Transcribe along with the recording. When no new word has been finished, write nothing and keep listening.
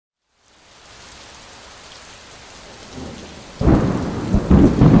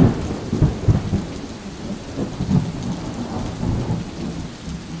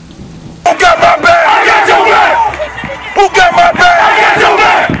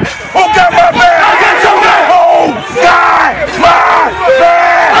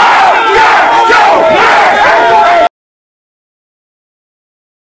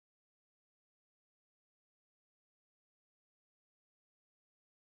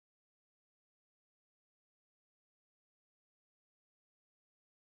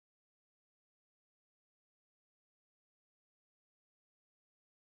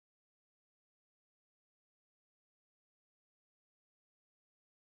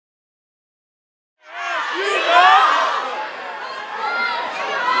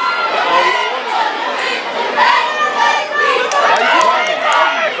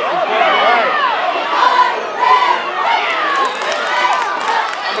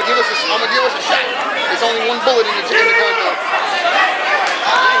give us a shot. There's only one bullet in the gun though.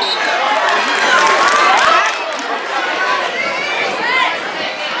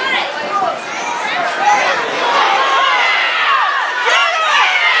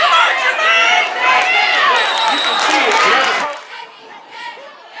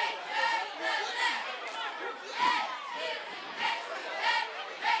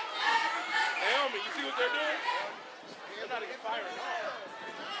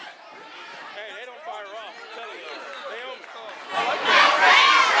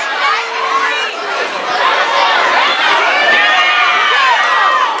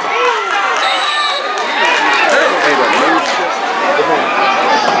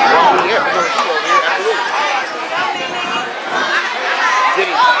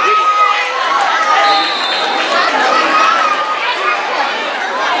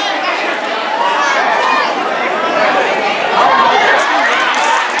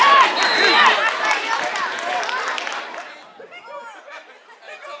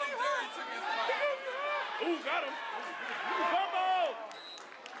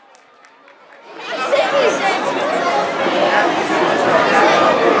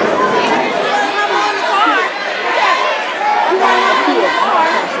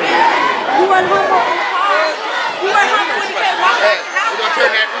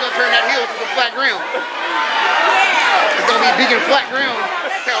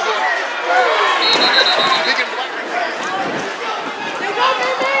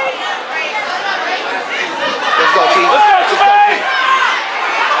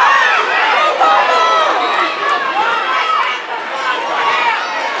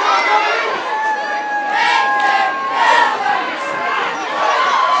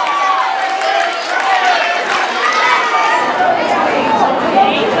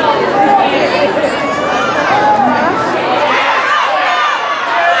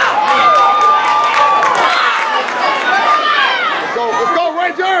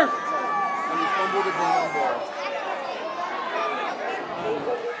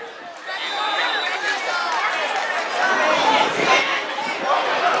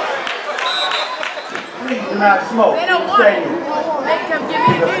 Not smoke. They don't want it. They come give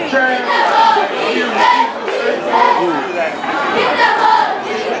me a drink.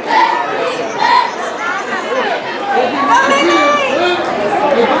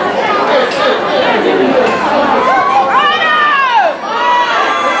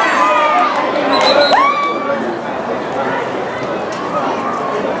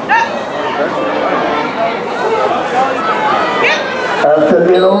 That's a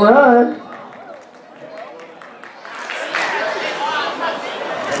little run.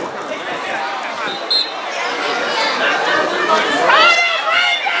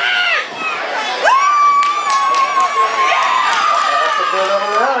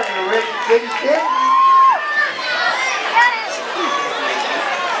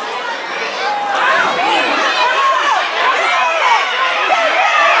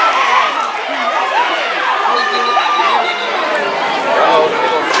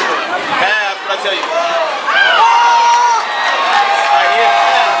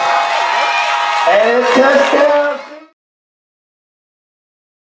 And touchdown.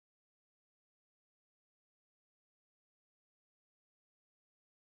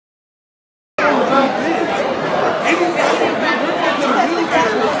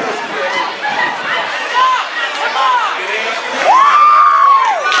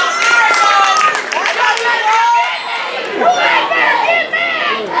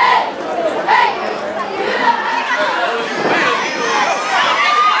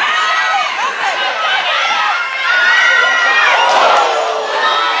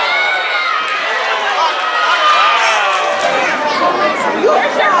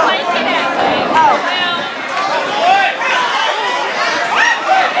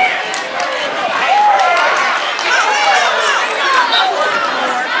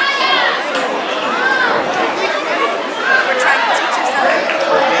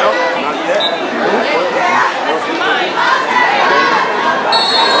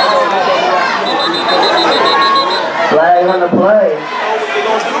 Flag on the play.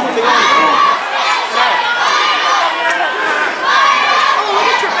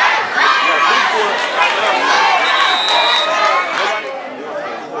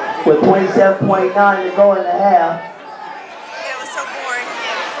 With 27.9 to go in the half. It was so boring.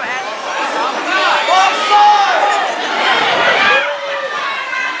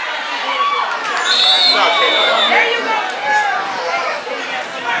 There you go.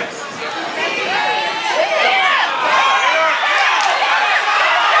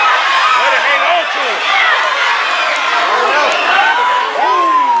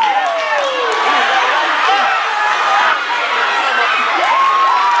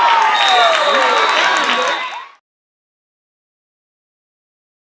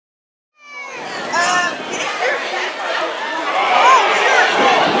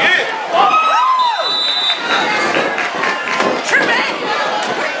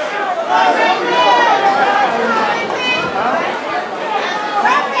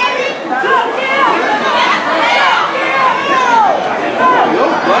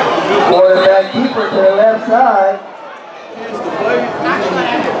 Got keeper to the left side.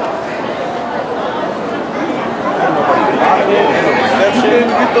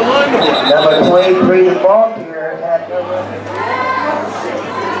 Number 23 is ball here.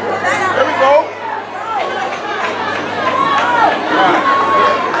 There we go.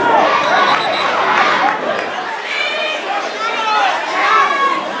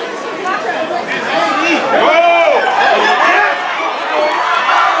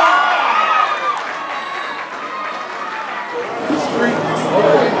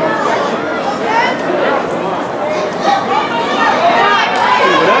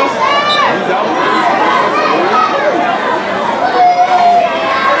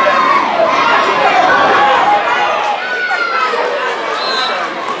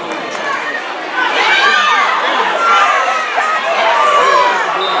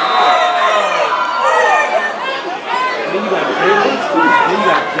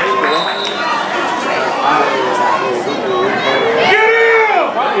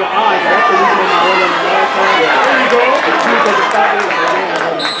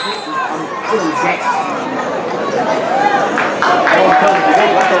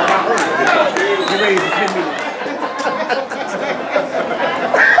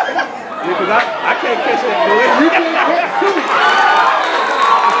 I can't catch that bullet. You can catch too.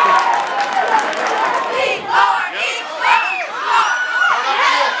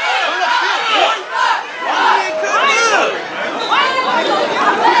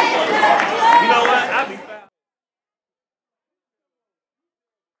 You know what? I'll be fine.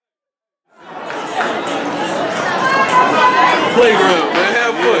 Playground, man.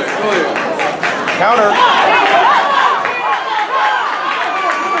 Have fun. Go ahead. Counter.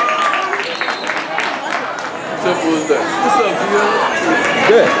 Simple as that. What's up, Dion?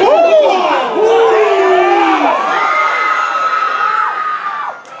 Good.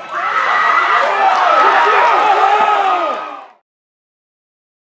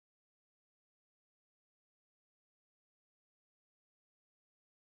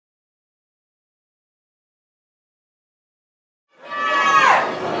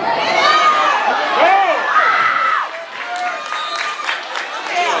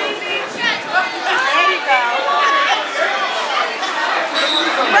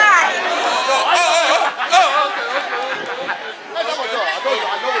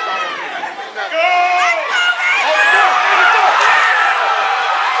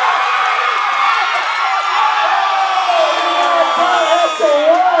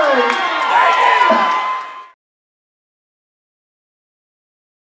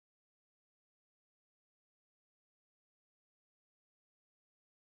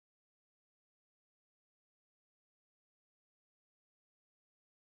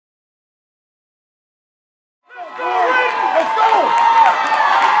 Let's go!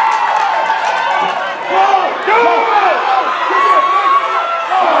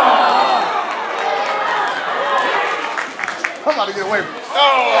 I'm about to get away from it.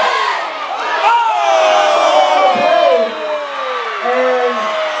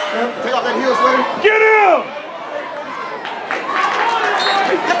 Take off that heel sweater. Get him!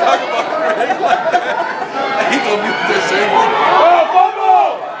 Talk about it like that. He gonna be with this same one. Oh,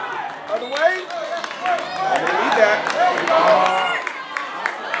 fumble! Other way? I didn't need that.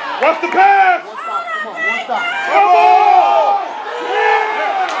 What's the pass? One stop. Come on, one stop. Fumble!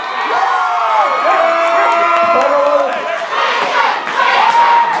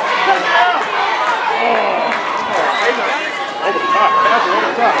 Over the top. Pass it over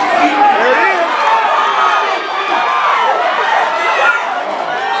the top. There it is.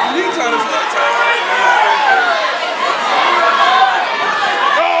 You need time to start time.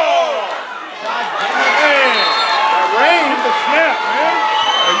 Oh! Man, that rain hit the snap, man.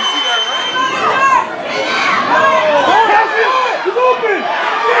 Oh, you see that rain? Oh, that's it! He's open!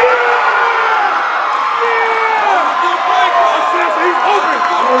 Yeah! Yeah! He's open!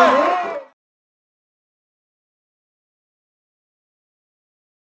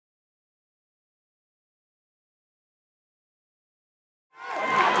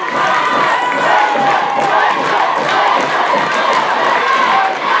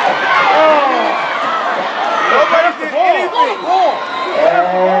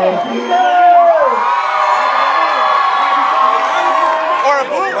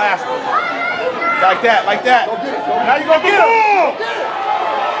 Like that. Now you gonna get him.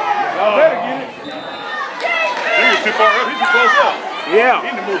 Y'all better get it. He was too far up. He's too close up. Yeah. He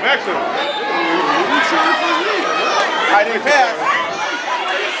need to move back to him. I didn't pass.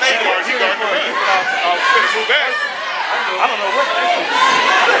 He got to move back. I don't know what that is.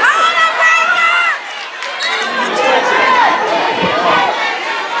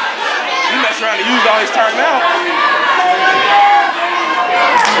 You messing trying to use all his timeout.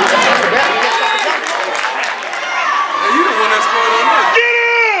 You the one that scored on this. Get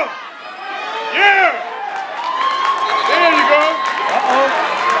him! Yeah! There you go. Uh-oh.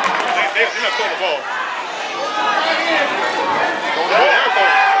 They're not throwing the ball.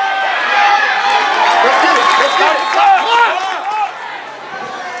 Let's get it. Let's get it.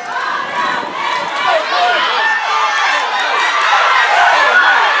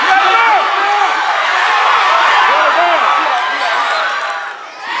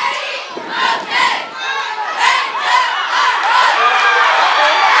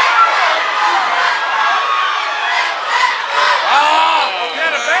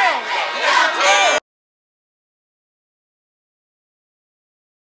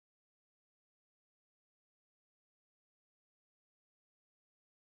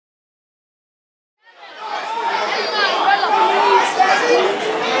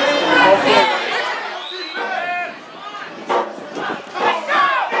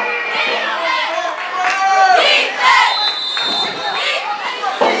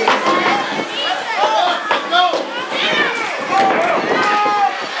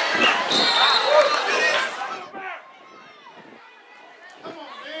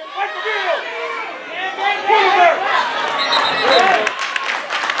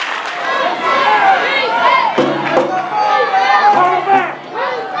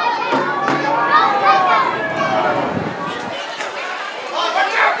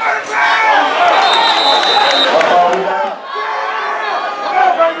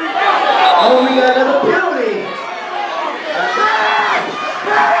 Oh, we got another penalty.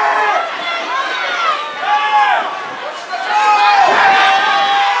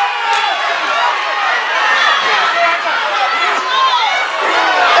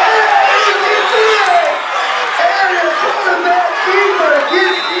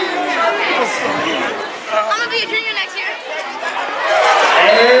 I'm gonna be a junior next year.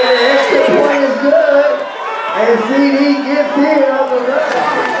 And the extra point is good. And CD gets in on the run.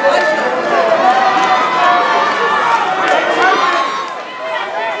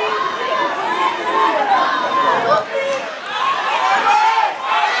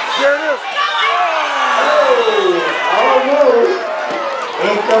 There it is. Oh, almost.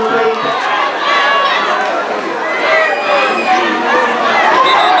 Incomplete.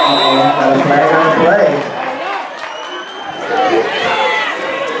 Got a flag on the play.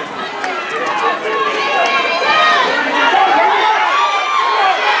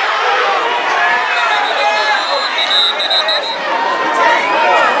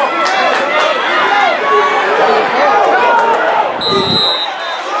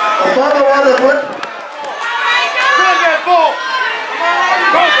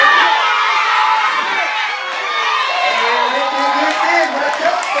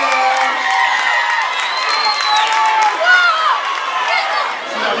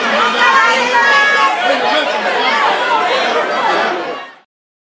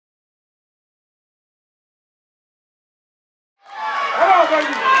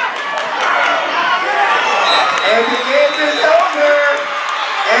 And the game is over.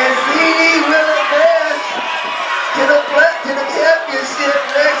 And CD will advance to the championship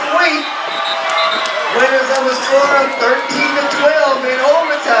next week. Winners of a score of 13-12 in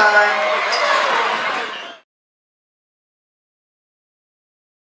overtime.